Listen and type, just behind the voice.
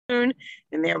And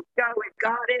there we go. We've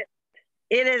got it.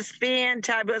 It is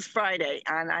Fantabulous Friday,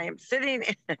 and I am sitting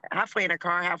halfway in a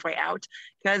car, halfway out,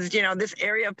 because this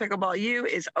area of Pickleball U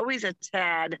is always a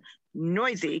tad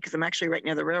noisy because I'm actually right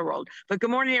near the railroad. But good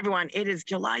morning, everyone. It is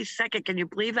July 2nd. Can you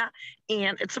believe that?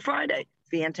 And it's a Friday,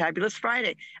 Fantabulous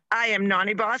Friday. I am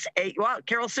Naughty Boss,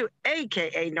 Carol Sue,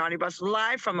 aka Naughty Boss,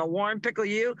 live from a warm Pickle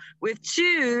U with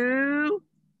two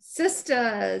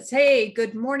sisters. Hey,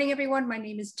 good morning, everyone. My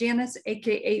name is Janice,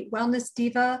 aka Wellness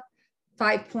Diva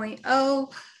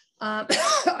 5.0.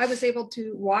 I was able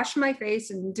to wash my face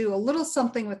and do a little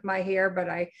something with my hair, but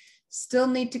I still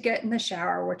need to get in the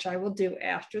shower, which I will do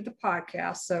after the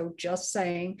podcast. So just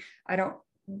saying, I don't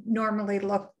normally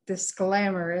look this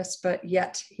glamorous, but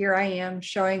yet here I am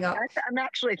showing up. I'm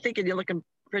actually thinking you're looking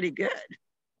pretty good.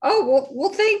 Oh,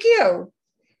 well, thank you.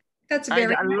 That's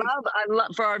very I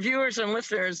love for our viewers and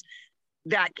listeners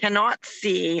that cannot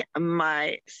see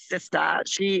my sister.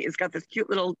 She has got this cute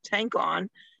little tank on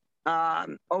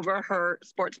over her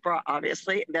sports bra,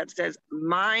 obviously, that says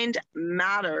Mind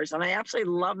Matters. And I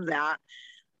absolutely love that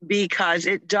because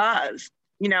it does.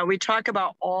 We talk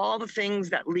about all the things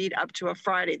that lead up to a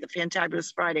Friday, the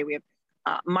Fantabulous Friday. We have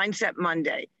Mindset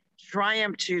Monday,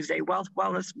 Triumph Tuesday, Wealth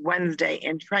Wellness Wednesday,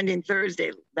 and Trending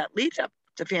Thursday that leads up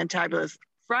to Fantabulous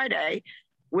Friday,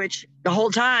 which the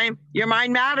whole time your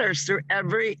mind matters through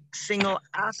every single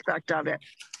aspect of it.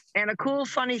 And a cool,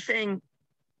 funny thing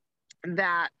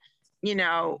that,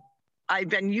 I've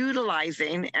been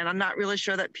utilizing, and I'm not really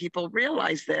sure that people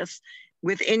realize this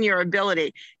within your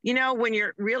ability. When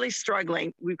you're really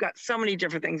struggling, we've got so many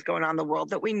different things going on in the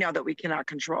world that we know that we cannot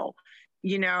control.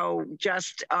 We've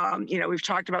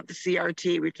talked about the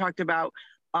CRT, we've talked about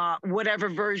whatever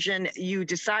version you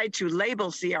decide to label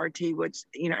CRT, which,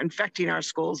 infecting our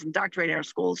schools, indoctrinating our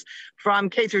schools from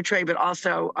K through 12, but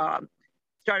also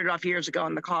started off years ago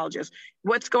in the colleges.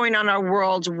 What's going on in our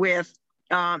world with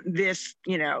this,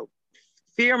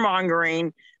 fear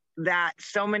mongering that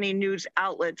so many news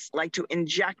outlets like to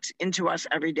inject into us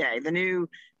every day, the new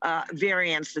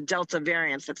variants, the Delta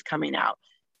variants that's coming out.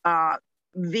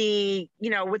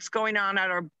 What's going on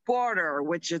at our border,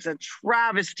 which is a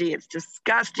travesty. It's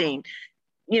disgusting.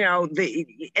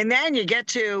 And then you get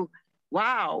to,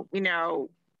 wow,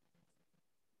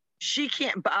 she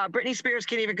can't, Britney Spears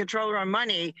can't even control her own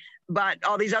money, but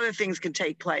all these other things can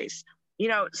take place.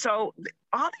 So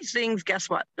all these things, guess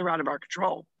what? They're out of our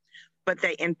control, but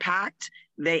they infect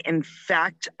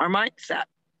our mindset.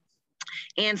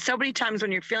 And so many times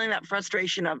when you're feeling that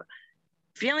frustration of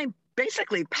feeling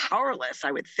basically powerless,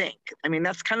 I would think. I mean,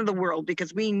 that's kind of the world,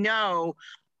 because we know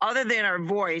other than our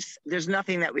voice, there's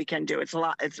nothing that we can do. It's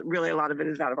really a lot of it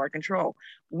is out of our control.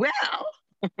 Well,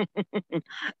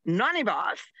 Naughty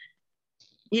Boss,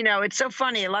 it's so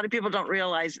funny. A lot of people don't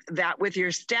realize that with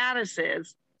your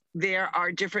statuses, there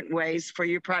are different ways for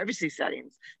your privacy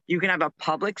settings. You can have a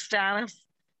public status.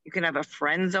 You can have a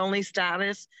friends only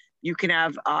status. You can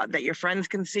have that your friends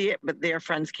can see it, but their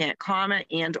friends can't comment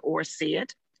and or see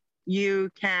it. You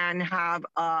can have,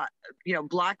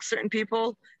 block certain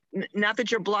people. Not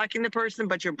that you're blocking the person,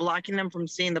 but you're blocking them from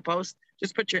seeing the post.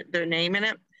 Just put their name in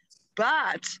it.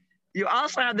 But you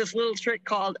also have this little trick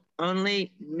called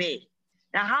Only Me.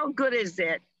 Now, how good is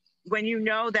it when you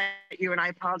know that and I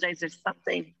apologize, there's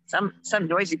some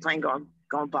noisy plane going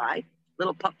by,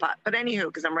 little putt-putt. But anywho,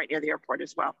 because I'm right near the airport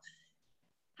as well.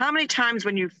 How many times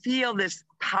when you feel this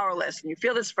powerless and you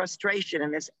feel this frustration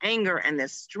and this anger and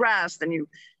this stress, and you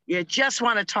just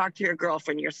want to talk to your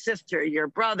girlfriend, your sister, your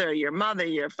brother, your mother,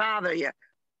 your father,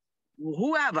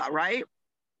 whoever, right?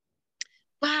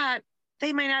 But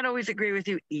they may not always agree with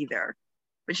you either,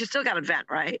 but you still got to vent,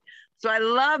 right? So I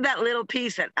love that little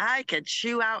piece that I could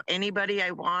chew out anybody I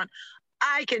want.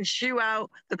 I can chew out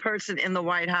the person in the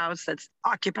White House that's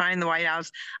occupying the White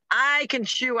House. I can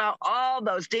chew out all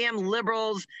those damn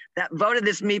liberals that voted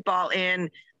this meatball in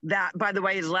that, by the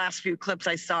way, his last few clips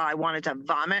I saw, I wanted to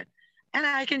vomit. And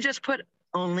I can just put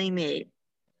Only Me.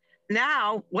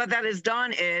 Now, what that has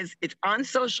done is it's on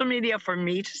social media for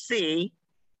me to see,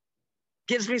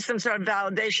 gives me some sort of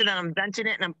validation that I'm venting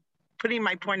it and I'm putting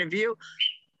my point of view.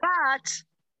 But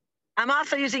I'm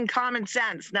also using common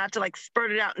sense not to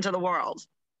spurt it out into the world.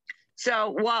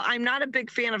 So while I'm not a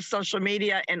big fan of social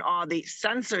media and all the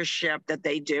censorship that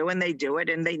they do, and they do it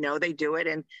and they know they do it,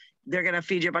 and they're going to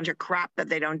feed you a bunch of crap that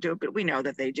they don't do, but we know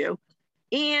that they do.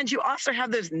 And you also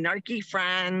have those narky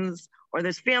friends or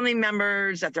those family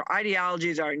members that their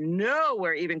ideologies are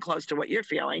nowhere even close to what you're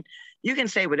feeling. You can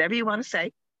say whatever you want to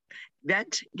say,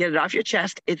 vent, get it off your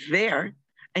chest. It's there,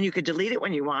 and you could delete it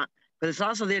when you want, but it's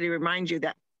also there to remind you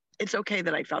that it's okay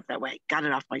that I felt that way. Got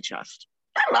it off my chest.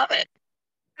 I love it.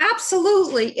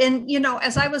 Absolutely. And, you know,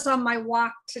 as I was on my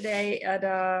walk today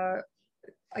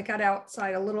I got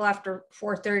outside a little after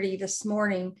 4:30 this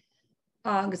morning,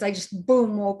 because I just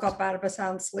boom woke up out of a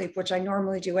sound sleep, which I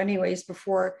normally do anyways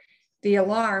before the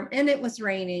alarm. And it was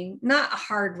raining, not a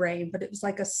hard rain, but it was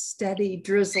like a steady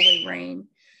drizzly rain.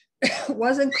 It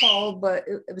wasn't cold, but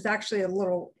it was actually a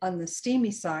little on the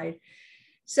steamy side.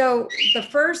 So the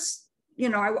first, you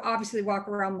know, I obviously walk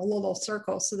around the little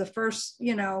circle. So the first,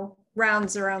 you know,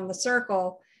 rounds around the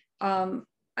circle,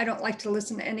 I don't like to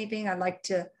listen to anything. I like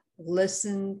to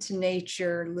listen to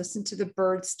nature, listen to the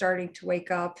birds starting to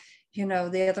wake up. You know,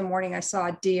 the other morning I saw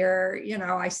a deer, you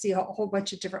know, I see a whole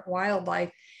bunch of different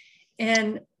wildlife.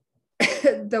 And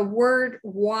the word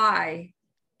why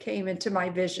came into my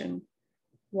vision.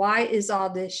 Why is all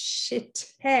this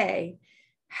shit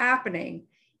happening?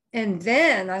 And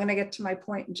then I'm going to get to my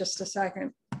point in just a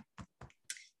second.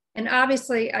 And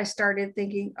obviously I started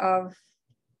thinking of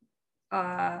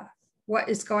what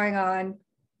is going on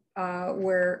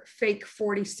where fake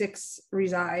 46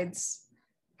 resides,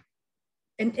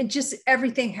 and just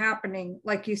everything happening,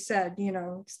 like you said, you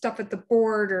know, stuff at the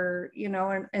border, you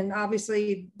know, and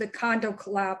obviously the condo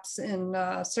collapse in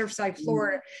Surfside,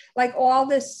 Florida, like all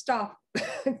this stuff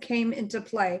came into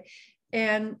play.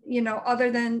 And, you know,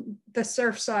 other than the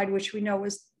Surfside, which we know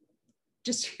was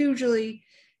just hugely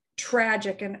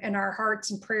tragic, and our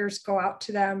hearts and prayers go out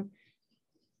to them,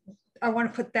 I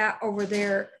want to put that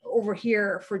over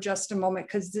here for just a moment,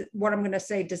 because what I'm going to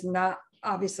say does not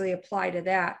obviously apply to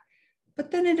that. But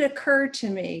then it occurred to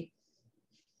me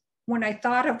when I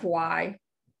thought of why,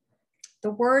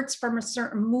 the words from a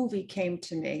certain movie came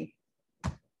to me.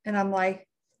 And I'm like,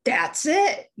 that's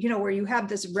it. You know, where you have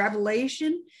this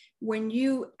revelation when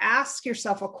you ask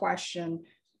yourself a question,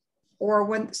 or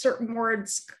when certain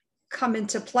words come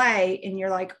into play and you're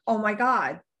like, oh my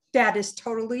God, that is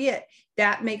totally it.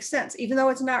 That makes sense, even though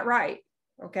it's not right.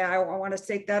 Okay, I want to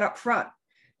state that up front.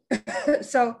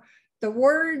 So the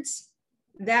words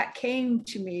that came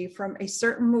to me from a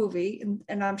certain movie,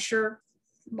 and I'm sure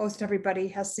most everybody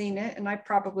has seen it, and I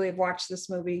probably have watched this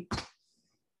movie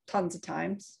tons of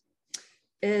times,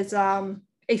 is A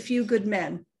Few Good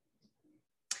Men.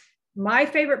 My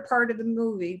favorite part of the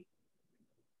movie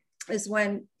is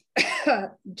when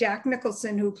Jack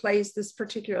Nicholson, who plays this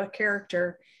particular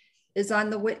character, is on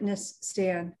the witness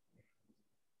stand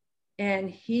and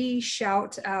he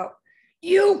shouts out,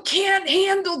 "You can't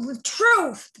handle the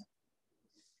truth."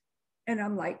 And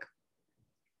I'm like,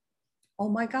 oh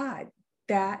my God,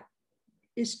 that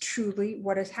is truly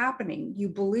what is happening. You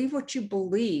believe what you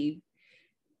believe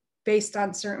based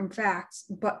on certain facts,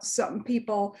 but some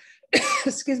people,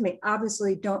 excuse me,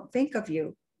 obviously don't think of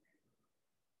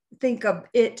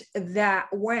it that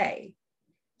way.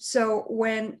 So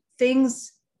when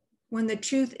the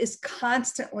truth is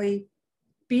constantly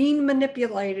being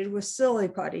manipulated with silly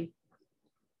putty,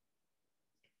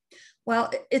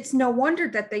 well, it's no wonder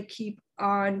that they keep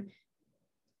on,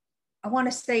 I want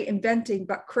to say inventing,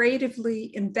 but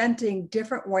creatively inventing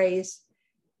different ways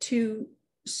to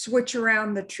switch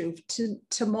around the truth,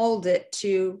 to mold it,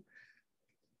 to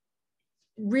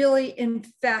really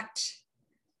infect.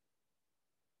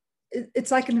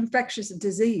 It's like an infectious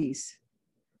disease.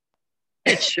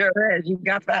 It sure is. You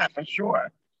got that for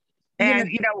sure.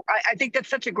 And, you know, I think that's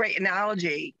such a great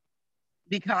analogy,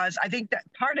 because I think that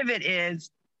part of it is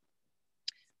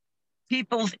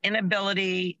people's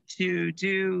inability to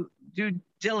do due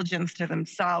diligence to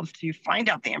themselves to find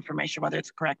out the information, whether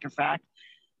it's correct or fact.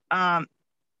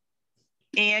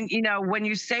 And, you know, when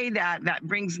you say that, that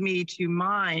brings me to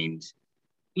mind,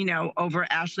 you know, over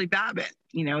Ashley Babbitt,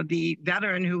 you know, the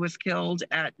veteran who was killed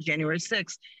at January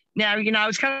 6th. Now, you know, I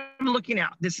was kind of looking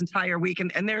at this entire week,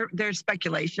 and there's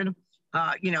speculation.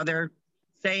 You know, they're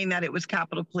saying that it was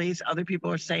Capitol Police. Other people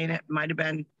are saying it might have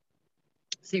been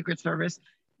Secret Service.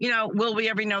 You know, will we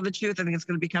ever know the truth? I think it's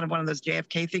going to be kind of one of those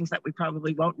JFK things that we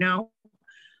probably won't know.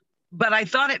 But I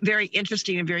thought it very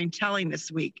interesting and very telling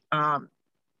this week, and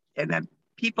that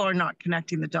people are not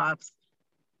connecting the dots.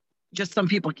 Just some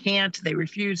people can't. They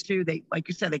refuse to. They, like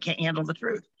you said, they can't handle the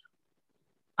truth.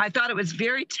 I thought it was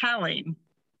very telling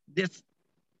this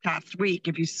past week,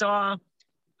 if you saw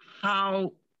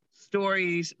how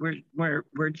stories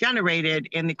were generated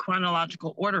in the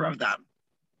chronological order of them,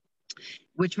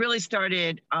 which really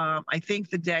started, I think,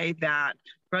 the day that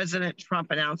President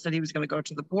Trump announced that he was going to go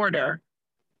to the border.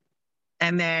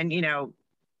 And then, you know,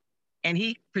 and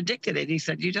he predicted it. He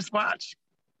said, you just watch.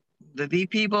 The V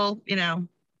people, you know,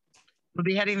 will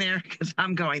be heading there because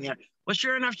I'm going there. Well,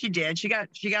 sure enough, she did. She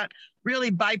got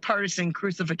really bipartisan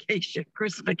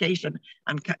crucifixion.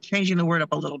 I'm changing the word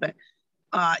up a little bit.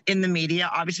 in the media,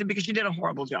 obviously, because she did a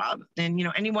horrible job. And, you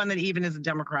know, anyone that even is a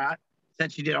Democrat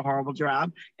said she did a horrible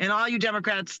job. And all you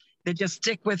Democrats that just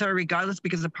stick with her regardless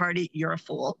because of party, you're a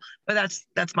fool. But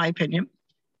that's my opinion.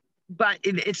 But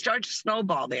it started to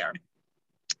snowball there,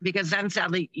 because then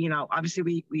sadly, you know,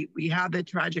 obviously we have the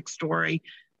tragic story,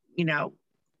 you know,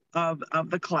 of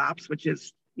the collapse, which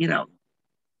is, you know,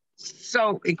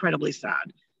 so incredibly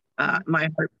sad. My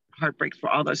heart breaks for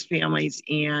all those families.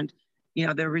 And, you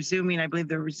know, I believe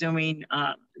they're resuming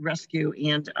rescue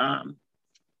and,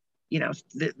 you know,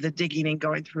 the digging and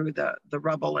going through the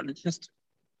rubble. And it's just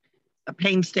a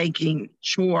painstaking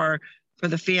chore for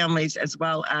the families as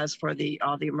well as for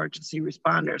all the emergency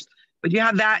responders. But you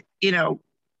have that, you know,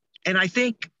 and I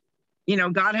think, you know,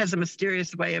 God has a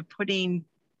mysterious way of putting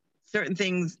certain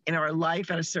things in our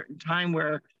life at a certain time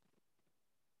where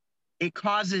it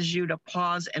causes you to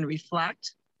pause and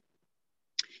reflect.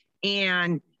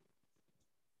 And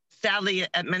sadly,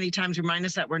 at many times remind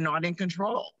us that we're not in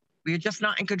control. We're just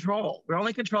not in control. We're only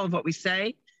in control of what we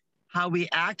say, how we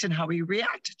act, and how we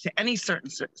react to any certain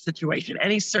situation,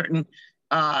 any certain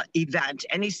event,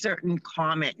 any certain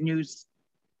comment, news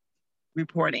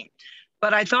reporting.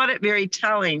 But I thought it very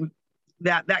telling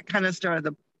that kind of started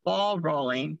the ball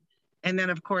rolling. And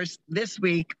then, of course, this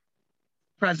week,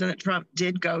 President Trump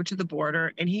did go to the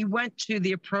border, and he went to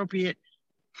the appropriate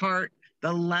part,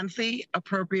 the lengthy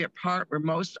appropriate part where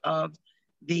most of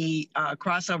the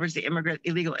crossovers, the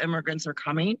illegal immigrants are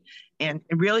coming, and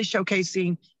really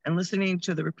showcasing and listening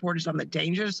to the reporters on the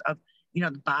dangers of, you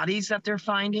know, the bodies that they're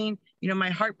finding. You know,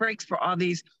 my heart breaks for all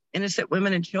these innocent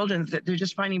women and children that they're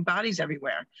just finding bodies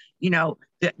everywhere. You know,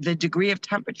 the degree of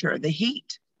temperature, the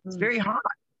heat, it's very hot.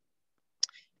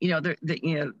 You know,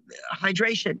 the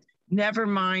hydration, never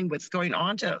mind what's going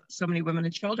on to so many women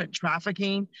and children,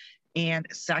 trafficking and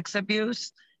sex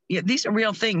abuse. Yeah, these are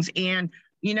real things. And,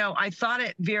 you know, I thought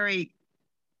it pretty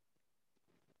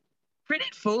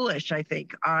foolish, I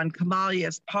think, on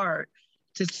Kamala's part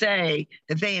to say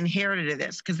that they inherited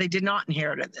this, because they did not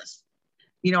inherit this.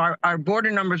 You know, our border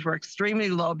numbers were extremely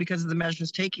low because of the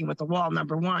measures taken with the wall,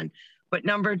 number one. But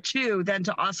number two, then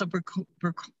to also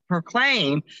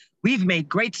proclaim, we've made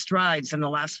great strides in the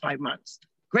last 5 months,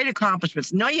 great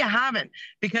accomplishments. No, you haven't,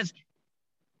 because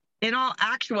in all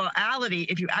actuality,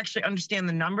 if you actually understand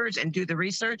the numbers and do the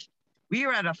research, we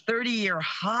are at a 30-year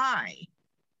high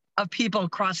of people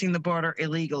crossing the border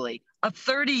illegally, a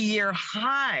 30-year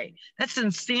high. That's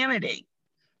insanity.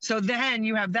 So then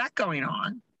you have that going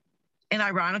on. And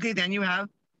ironically, then you have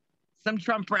some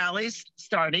Trump rallies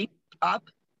starting up,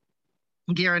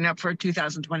 gearing up for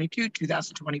 2022,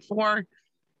 2024,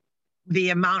 the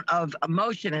amount of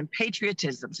emotion and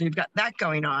patriotism. So you've got that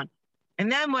going on.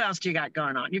 And then what else do you got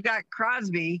going on? You've got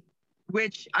Crosby,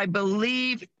 which I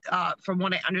believe, from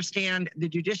what I understand, the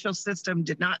judicial system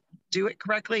did not do it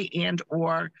correctly, and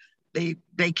or they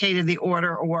vacated the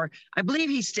order, or I believe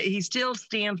he still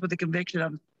stands with the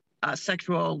conviction of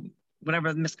sexual,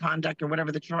 whatever the misconduct or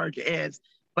whatever the charge is,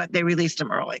 but they released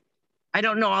him early. I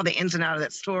don't know all the ins and outs of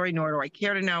that story, nor do I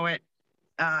care to know it.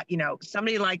 You know,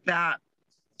 somebody like that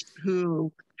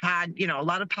who had, you know, a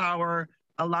lot of power,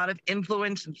 a lot of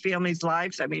influence in families'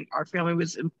 lives. I mean, our family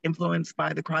was influenced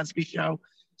by the Cosby Show.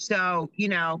 So, you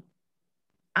know,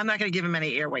 I'm not going to give him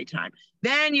any airway time.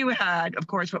 Then you had, of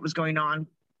course, what was going on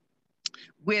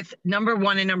with number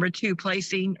one and number two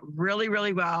placing really,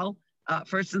 really well,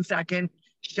 first and second,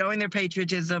 showing their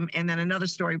patriotism. And then another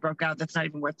story broke out that's not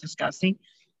even worth discussing.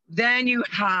 Then you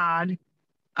had,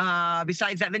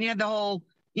 besides that, then you had the whole,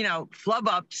 you know, flub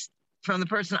ups from the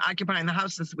person occupying the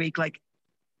House this week, like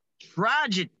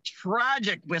tragic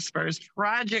whispers,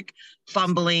 tragic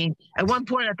fumbling. At one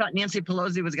point, I thought Nancy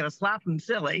Pelosi was going to slap him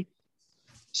silly.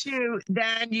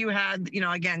 Then you had, you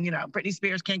know, again, you know, Britney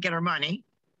Spears can't get her money,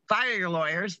 fire your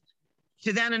lawyers.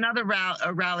 To then another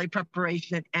rally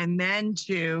preparation, and then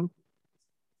to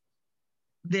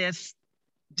this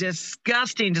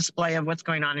disgusting display of what's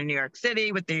going on in New York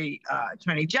City with the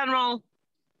Attorney General,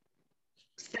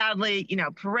 sadly, you know,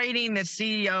 parading the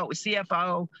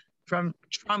CFO from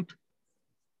Trump,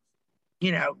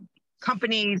 you know,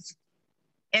 companies,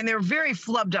 and they're very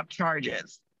flubbed up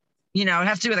charges. You know, it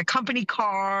has to do with a company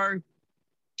car,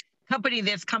 company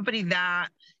this, company that.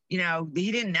 You know,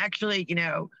 he didn't actually, you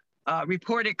know,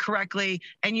 report it correctly,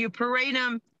 and you parade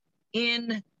him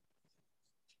in,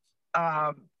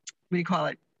 what do you call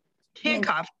it?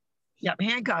 Handcuffs. Yep,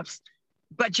 handcuffs.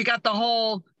 But you got the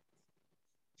whole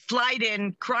slide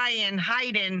in, cry in,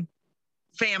 hide in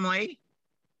family.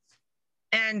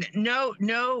 And no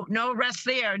arrest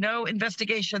there, no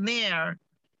investigation there.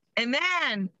 And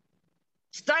then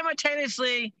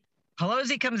simultaneously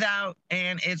Pelosi comes out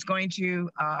and is going to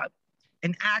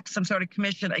enact some sort of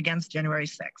commission against January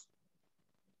 6th.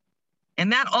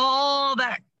 And all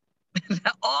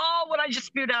what I just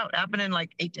spewed out happened in like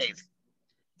 8 days.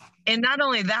 And not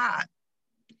only that,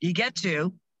 you get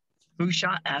to who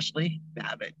shot Ashley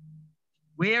Babbitt.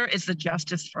 Where is the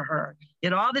justice for her?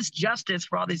 Yet all this justice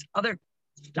for all these other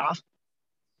stuff,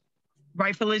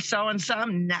 rightfully so on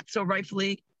some, not so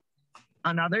rightfully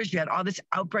on others. You had all this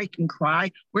outbreak and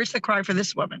cry. Where's the cry for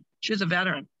this woman? She was a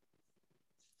veteran.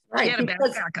 Right.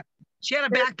 She had a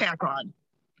backpack on.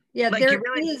 Yeah, like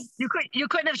you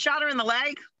couldn't have shot her in the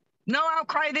leg. No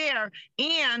outcry there.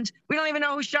 And we don't even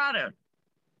know who shot her.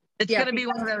 It's going to be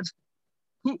one of those,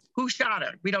 who shot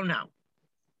her? We don't know.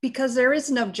 Because there is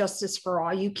no justice for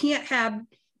all. You can't have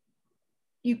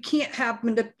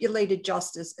manipulated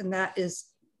justice. And that is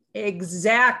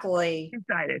exactly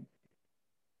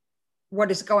what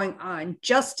is going on.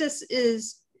 Justice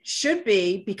should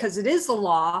be, because it is the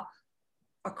law,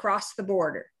 across the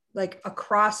border, like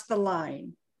across the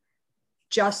line.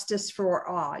 Justice for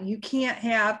all. You can't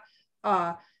have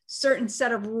a certain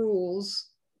set of rules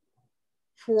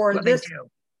for this.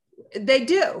 They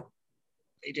do.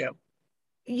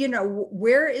 You know,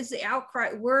 where is the outcry?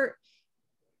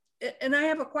 And I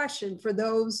have a question for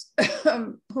those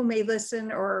who may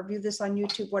listen or view this on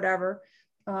YouTube, whatever,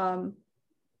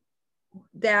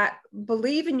 that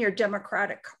believe in your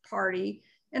Democratic Party.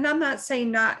 And I'm not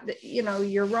saying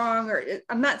you're wrong, or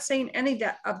I'm not saying any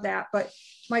of that, but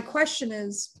my question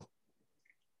is,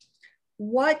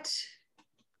 what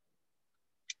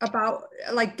about,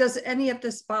 like, does any of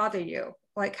this bother you?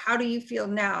 Like, how do you feel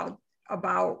now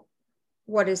about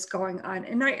what is going on?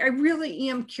 And I really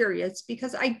am curious,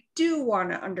 because I do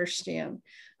want to understand.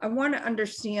 I want to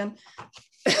understand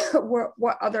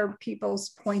what other people's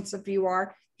points of view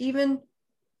are, even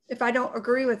if I don't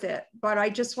agree with it, but I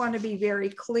just want to be very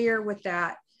clear with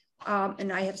that.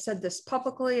 And I have said this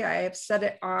publicly. I have said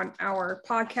it on our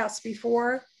podcast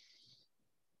before.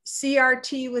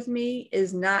 CRT with me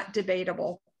is not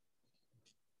debatable.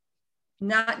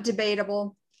 Not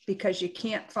debatable, because you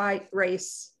can't fight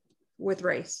race with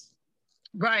race.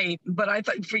 Right. But I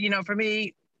thought for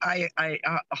me, I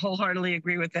wholeheartedly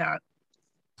agree with that.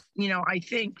 I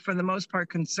think for the most part,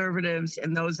 conservatives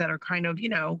and those that are kind of,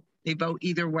 they vote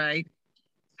either way,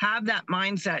 have that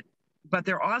mindset. But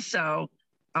they're also,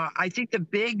 I think the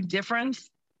big difference,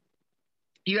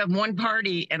 you have one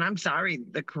party, and I'm sorry,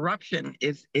 the corruption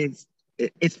is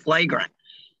flagrant.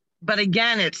 But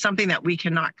again, it's something that we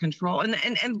cannot control.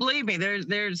 And believe me,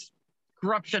 there's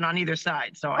corruption on either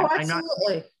side. So I'm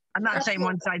not saying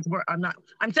one side's worse.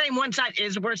 I'm saying one side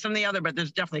is worse than the other, but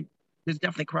there's definitely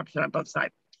corruption on both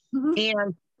sides. Mm-hmm.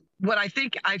 And what I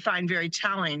think I find very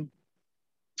telling,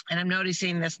 and I'm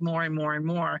noticing this more and more and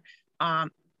more,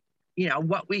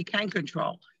 what we can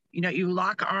control. You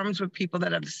lock arms with people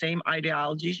that have the same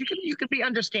ideologies. You could be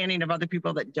understanding of other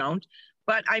people that don't,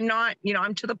 but I'm not,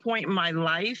 I'm to the point in my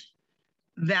life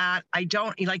that I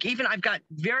don't, like, even I've got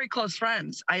very close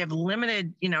friends. I have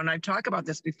limited, and I've talked about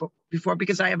this before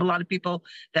because I have a lot of people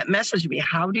that message me.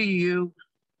 How do you,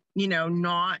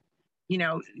 not,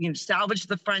 salvage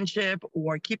the friendship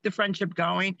or keep the friendship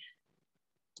going?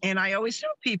 And I always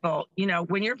tell people,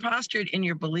 when you're postured in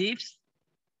your beliefs,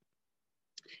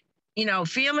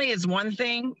 family is one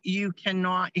thing. You can't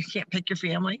pick your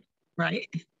family, right?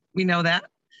 We know that.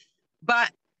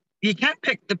 But you can't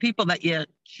pick the people that you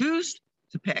choose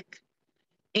to pick.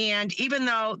 And even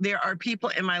though there are people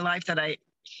in my life that I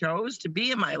chose to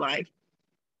be in my life,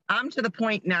 I'm to the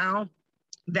point now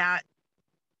that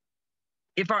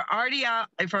if our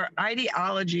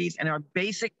ideologies and our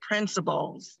basic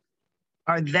principles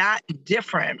are that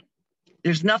different,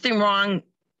 there's nothing wrong,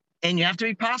 and you have to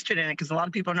be postured in it, because a lot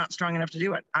of people are not strong enough to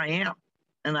do it. I am,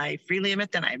 and I freely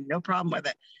admit that I have no problem with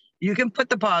it. You can put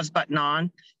the pause button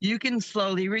on. You can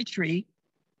slowly retreat,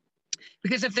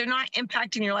 because if they're not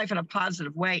impacting your life in a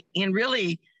positive way, and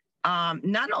really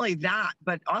not only that,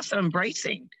 but also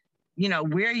embracing,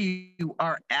 where you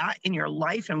are at in your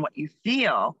life and what you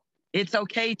feel, it's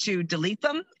okay to delete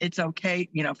them. It's okay,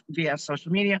 via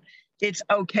social media. It's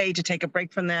okay to take a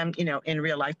break from them, in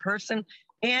real life person.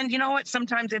 And you know what?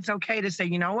 Sometimes it's okay to say,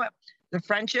 the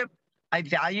friendship, I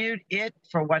valued it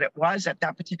for what it was at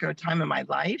that particular time in my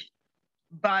life,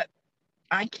 but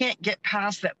I can't get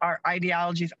past that our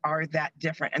ideologies are that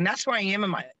different. And that's where I am in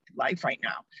my life right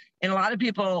now. And a lot of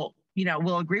people,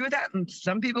 will agree with that, and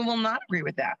some people will not agree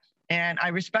with that. And I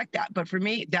respect that. But for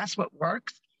me, that's what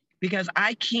works, because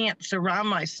I can't surround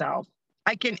myself.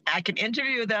 I can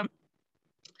interview them.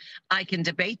 I can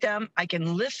debate them. I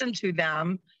can listen to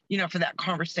them, for that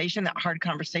conversation, that hard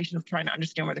conversation of trying to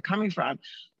understand where they're coming from.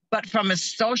 But from a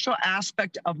social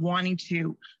aspect of wanting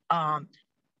to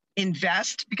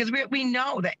invest, because we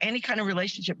know that any kind of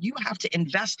relationship, you have to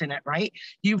invest in it, right?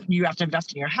 You have to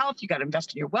invest in your health. You got to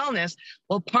invest in your wellness.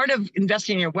 Well, part of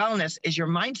investing in your wellness is your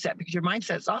mindset, because your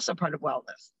mindset is also part of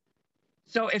wellness.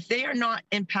 So if they are not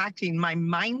impacting my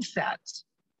mindset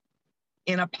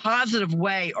in a positive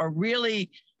way, or really,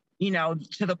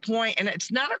 to the point, and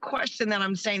it's not a question that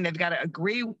I'm saying they've got to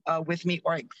agree with me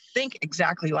or think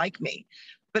exactly like me.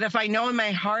 But if I know in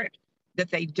my heart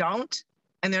that they don't,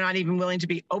 and they're not even willing to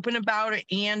be open about it,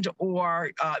 and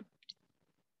or,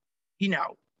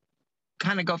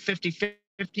 kind of go 50-50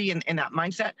 in that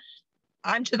mindset,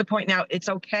 I'm to the point now, it's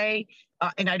okay.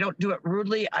 And I don't do it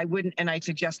rudely. I wouldn't, and I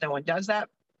suggest no one does that.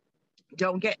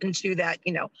 Don't get into that,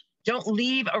 don't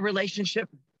leave a relationship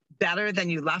better than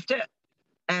you left it.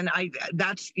 And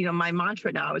that's, my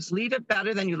mantra now is leave it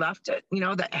better than you left it.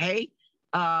 That, hey,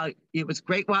 it was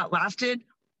great while it lasted.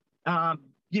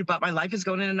 But my life is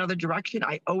going in another direction.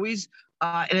 I always,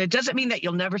 and it doesn't mean that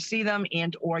you'll never see them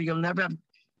or you'll never have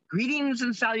greetings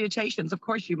and salutations. Of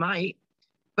course you might,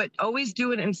 but always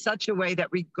do it in such a way that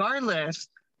regardless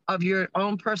of your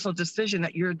own personal decision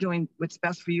that you're doing what's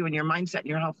best for you and your mindset and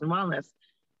your health and wellness,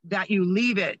 that you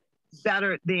leave it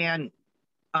better than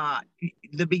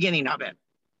the beginning of it.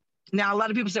 Now, a lot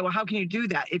of people say, well, how can you do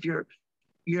that if you're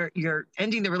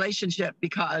ending the relationship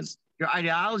because your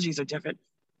ideologies are different?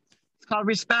 It's called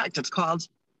respect. It's called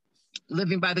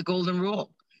living by the golden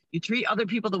rule. You treat other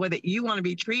people the way that you want to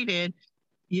be treated.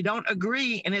 You don't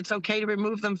agree, and it's okay to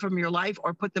remove them from your life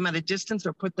or put them at a distance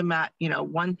or put them at,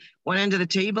 one end of the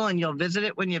table, and you'll visit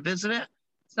it when you visit it.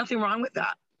 There's nothing wrong with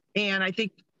that. And I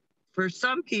think for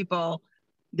some people,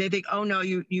 they think, oh no,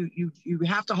 you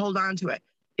have to hold on to it.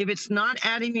 If it's not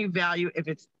adding you value, if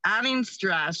it's adding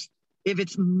stress, if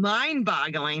it's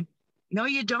mind-boggling, no,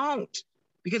 you don't,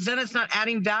 because then it's not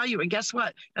adding value. And guess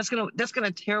what? That's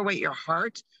gonna tear away your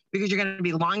heart, because you're gonna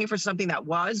be longing for something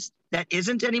that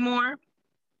isn't anymore.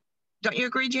 Don't you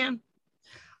agree, Jan?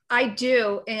 I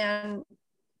do, and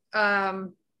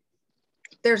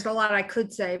there's a lot I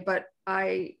could say, but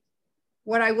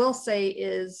what I will say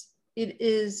is it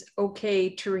is okay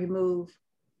to remove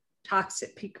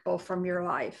toxic people from your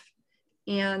life.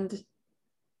 And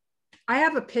I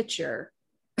have a picture,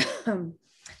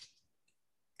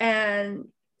 and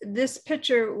this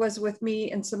picture was with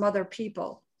me and some other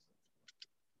people.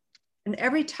 And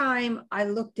every time I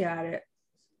looked at it,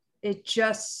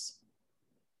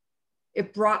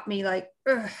 it brought me like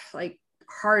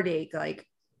heartache, and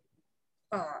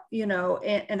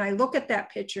I look at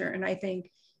that picture and I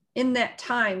think, in that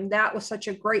time, that was such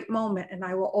a great moment, and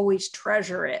I will always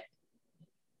treasure it.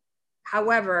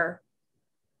 However,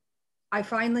 I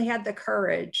finally had the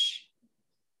courage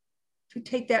to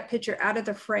take that picture out of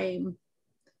the frame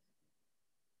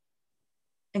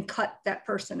and cut that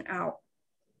person out.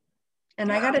 And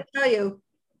wow. I got to tell you,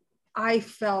 I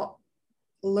felt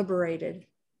liberated.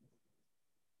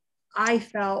 I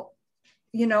felt,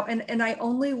 and I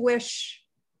only wish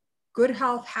good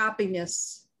health,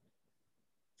 happiness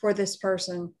for this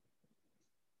person.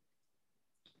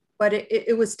 But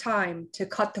it was time to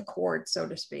cut the cord, so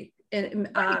to speak, and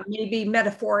maybe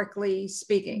metaphorically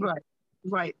speaking.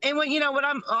 Right. And what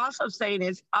I'm also saying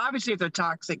is, obviously, if they're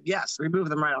toxic, yes, remove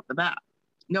them right off the bat.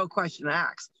 No question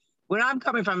asked. Where I'm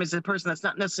coming from is a person that's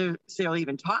not necessarily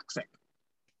even toxic.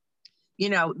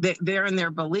 They're in their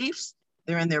beliefs,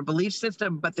 they're in their belief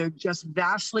system, but they're just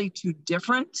vastly too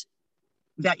different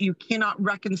that you cannot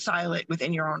reconcile it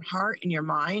within your own heart and your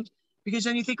mind. Because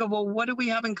then you think of, well, what do we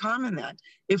have in common then?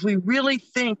 If we really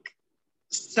think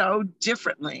so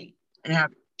differently and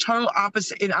have total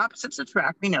opposites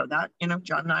attract, we know that,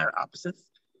 John and I are opposites,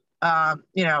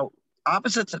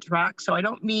 opposites attract. So I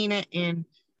don't mean it in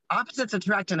opposites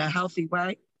attract in a healthy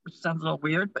way, which sounds a little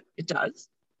weird, but it does.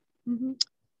 Mm-hmm.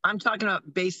 I'm talking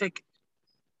about basic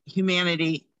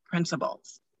humanity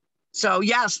principles. So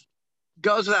yes,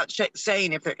 goes without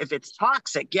saying, if it's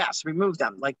toxic, yes, remove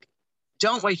them. Like,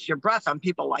 don't waste your breath on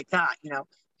people like that.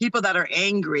 People that are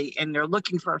angry and they're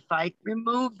looking for a fight,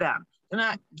 remove them.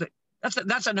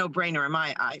 That's a no-brainer in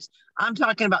my eyes. I'm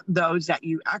talking about those that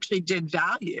you actually did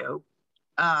value,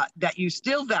 that you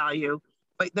still value,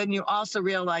 but then you also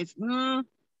realize,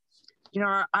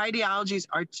 our ideologies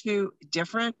are too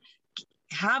different.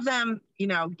 Have them,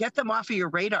 get them off of your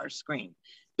radar screen,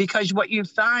 because what you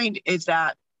find is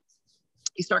that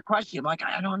you start questioning, like,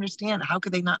 I don't understand. How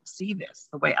could they not see this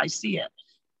the way I see it?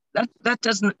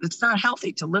 It's not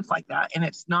healthy to live like that. And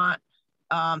it's not,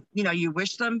 you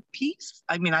wish them peace.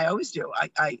 I mean, I always do.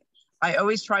 I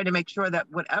always try to make sure that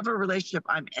whatever relationship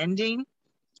I'm ending,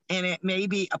 and it may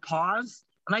be a pause.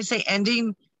 When I say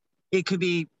ending, it could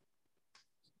be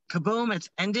kaboom, it's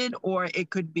ended, or it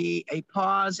could be a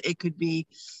pause. It could be,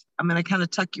 I'm going to kind of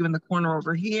tuck you in the corner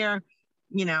over here,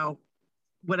 you know,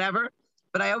 whatever.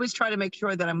 But I always try to make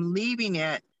sure that I'm leaving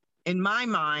it in my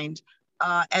mind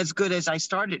as good as I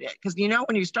started it. Because, you know,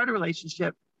 when you start a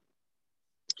relationship,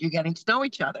 you're getting to know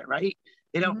each other, right?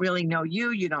 They don't really know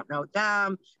you. You don't know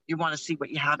them. You want to see what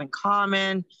you have in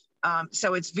common.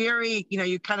 So it's very, you know,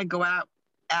 you kind of go out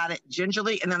at it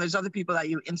gingerly. And then there's other people that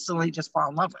you instantly just fall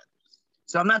in love with.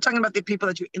 So I'm not talking about the people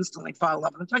that you instantly fall in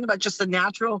love with. I'm talking about just the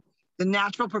natural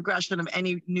progression of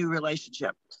any new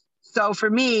relationship. So for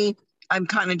me, I'm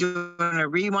kind of doing a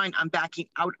rewind. I'm backing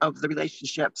out of the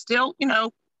relationship. Still, you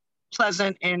know,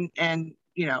 pleasant and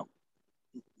you know,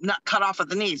 not cut off at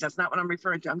the knees. That's not what I'm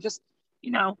referring to. I'm just,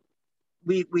 you know,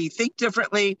 we think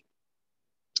differently.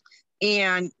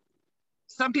 And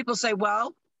some people say,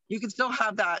 well, you can still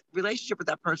have that relationship with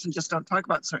that person, just don't talk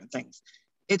about certain things.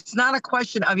 It's not a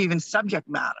question of even subject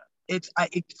matter.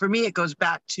 For me, it goes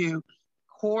back to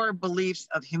core beliefs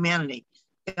of humanity,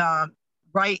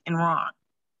 right and wrong.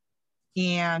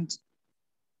 And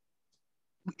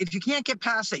if you can't get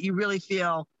past that, you really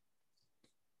feel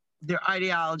their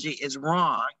ideology is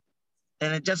wrong,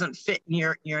 and it doesn't fit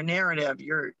in your narrative,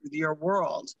 your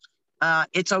world,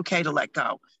 it's okay to let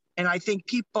go. And I think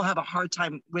people have a hard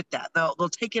time with that. They'll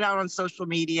take it out on social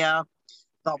media.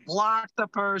 They'll block the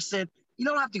person. You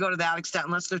don't have to go to that extent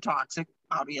unless they're toxic,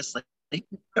 obviously,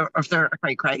 or if they're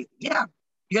cray-cray. Yeah,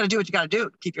 you got to do what you got to do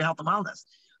to keep your health and wellness.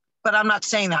 But I'm not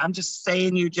saying that. I'm just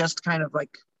saying you just kind of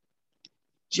like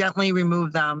gently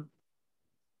remove them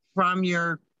from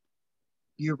your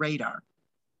radar.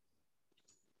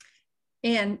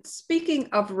 And speaking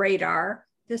of radar,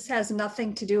 this has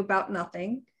nothing to do about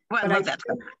nothing. Well, I love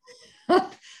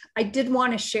that. I did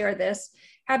want to share this.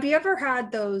 Have you ever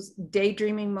had those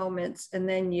daydreaming moments and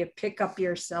then you pick up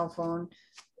your cell phone,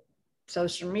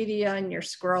 social media, and you're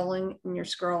scrolling,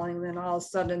 then all of a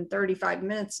sudden 35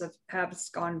 minutes have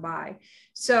gone by?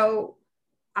 So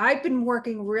I've been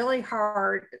working really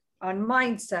hard on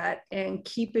mindset and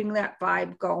keeping that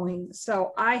vibe going.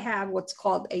 So I have what's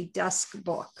called a desk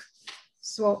book.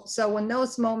 So when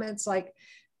those moments, like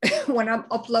when I'm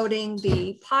uploading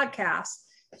the podcast,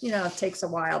 you know, it takes a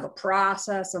while to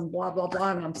process and blah, blah,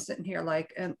 blah. And I'm sitting here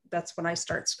like, and that's when I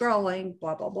start scrolling,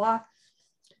 blah, blah, blah.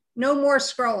 No more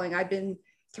scrolling. I've been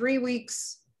 3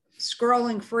 weeks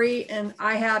scrolling free, and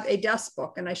I have a desk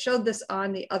book. And I showed this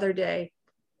on the other day.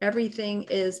 Everything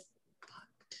is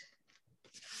booked.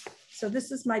 So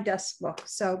this is my desk book.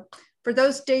 So for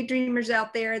those daydreamers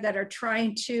out there that are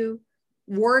trying to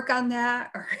work on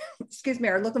that, or excuse me,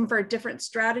 are looking for a different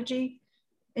strategy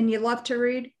and you love to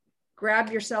read,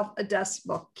 grab yourself a desk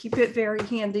book. Keep it very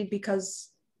handy because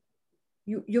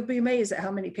you'll be amazed at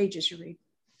how many pages you read.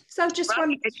 So just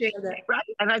wanted to share that. Right.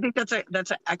 And I think that's an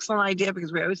excellent idea,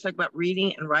 because we always talk about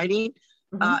reading and writing,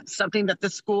 something that the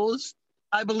schools,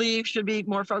 I believe, should be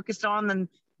more focused on than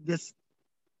this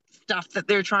stuff that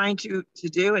they're trying to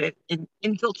do and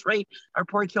infiltrate our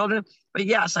poor children. But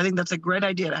yes, I think that's a great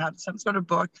idea to have some sort of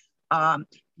book,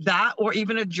 that, or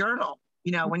even a journal,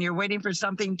 you know, when you're waiting for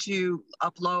something to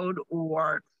upload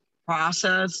or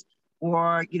process,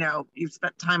 or, you know, you've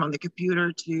spent time on the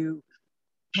computer to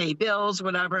pay bills,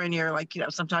 whatever, and you're like, you know,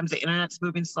 sometimes the internet's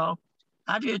moving slow.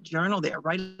 Have your journal there,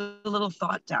 write a little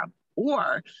thought down,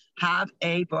 or have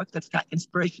a book that's got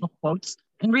inspirational quotes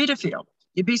and read a few.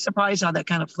 You'd be surprised how that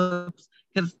kind of flips,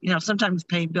 because, you know, sometimes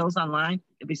paying bills online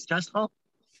can be stressful,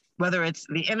 whether it's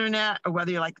the internet or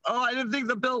whether you're like, oh, I didn't think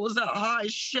the bill was that high.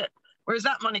 Shit, where's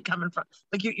that money coming from?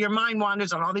 Like your mind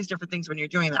wanders on all these different things when you're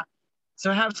doing that.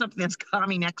 So have something that's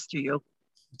calming next to you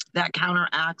that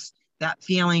counteracts that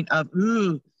feeling of,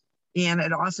 ooh, and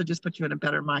it also just puts you in a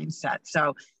better mindset.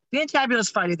 So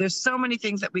Fantabulous Friday, there's so many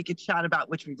things that we could chat about,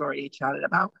 which we've already chatted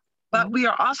about, but we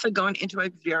are also going into a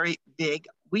very big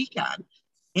weekend.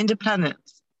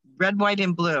 Independence, red, white,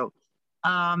 and blue.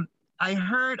 I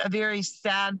heard a very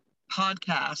sad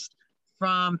podcast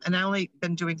from, and I only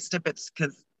been doing snippets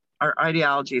because our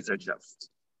ideologies are just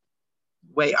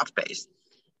way off base.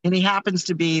 And he happens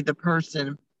to be the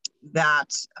person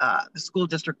that the school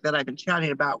district that I've been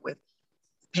chatting about with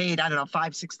paid, I don't know,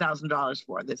 $5,000, $6,000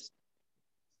 for this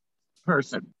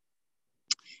person.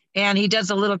 And he does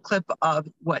a little clip of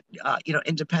what, you know,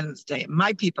 Independence Day.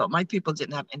 My people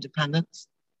didn't have independence,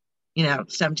 you know,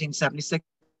 1776.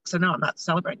 So no, I'm not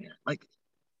celebrating it. Like,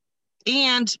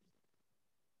 and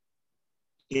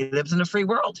he lives in a free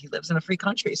world. He lives in a free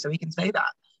country, so he can say that.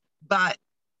 But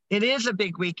It is a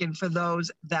big weekend for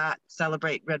those that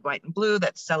celebrate red, white, and blue,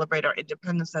 that celebrate our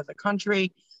independence as a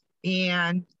country,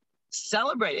 and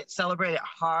celebrate it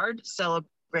hard,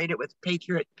 celebrate it with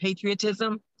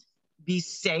patriotism, be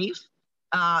safe.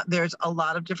 There's a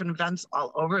lot of different events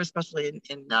all over, especially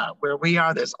in where we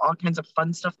are. There's all kinds of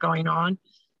fun stuff going on.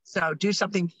 So do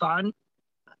something fun,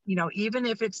 even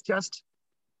if it's just,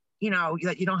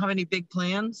 that you don't have any big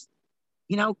plans,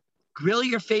 grill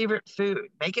your favorite food,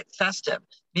 make it festive,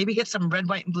 maybe get some red,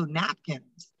 white, and blue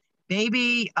napkins.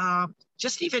 Maybe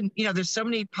just even, there's so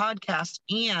many podcasts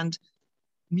and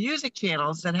music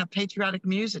channels that have patriotic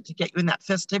music to get you in that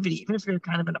festivity, even if you're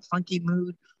kind of in a funky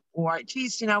mood, or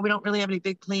geez, we don't really have any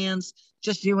big plans,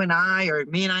 just you and I, or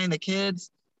me and I and the kids.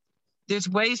 There's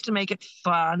ways to make it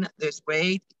fun. There's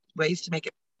ways to make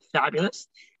it fabulous.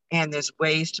 And there's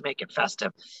ways to make it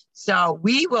festive. So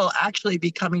we will actually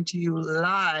be coming to you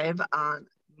live on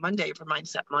Monday for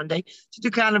Mindset Monday to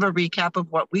do kind of a recap of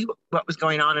what was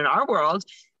going on in our world.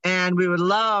 And we would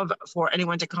love for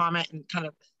anyone to comment and kind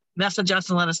of message us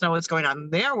and let us know what's going on in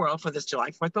their world for this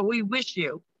July 4th. But we wish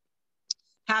you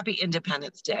happy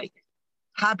Independence Day.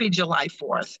 Happy July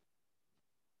 4th.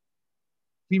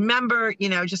 Remember,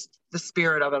 just the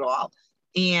spirit of it all.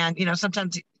 And,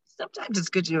 sometimes it's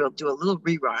good to do a little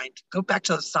rewind. Go back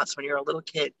to those thoughts when you were a little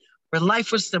kid, where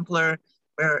life was simpler,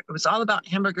 where it was all about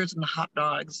hamburgers and hot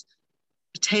dogs,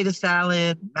 potato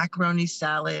salad, macaroni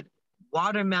salad,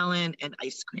 watermelon, and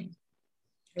ice cream.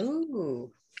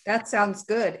 Ooh, that sounds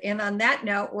good. And on that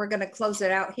note, we're going to close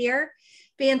it out here.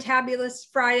 Fantabulous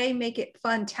Friday. Make it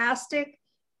fantastic.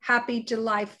 Happy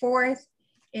July 4th.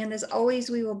 And as always,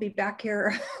 we will be back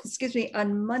here,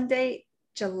 on Monday,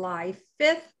 July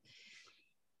 5th.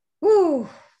 Ooh,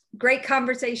 great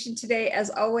conversation today. As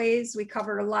always, we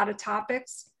covered a lot of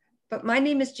topics, but my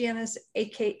name is Janice,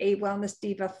 AKA Wellness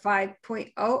Diva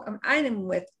 5.0, and I am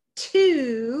with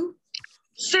two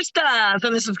sisters.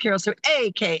 And this is Carol Sue,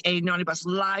 AKA Naughty Bus,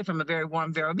 live from a very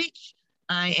warm Vero Beach.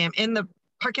 I am in the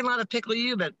parking lot of Pickle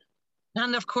U, but not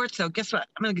enough courts. So guess what?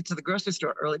 I'm going to get to the grocery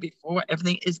store early before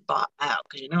everything is bought out,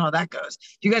 because you know how that goes.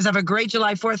 You guys have a great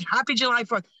July 4th. Happy July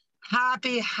 4th.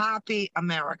 Happy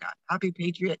America. Happy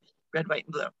Patriot, red, white,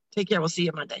 and blue. Take care. We'll see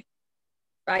you Monday.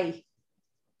 Bye.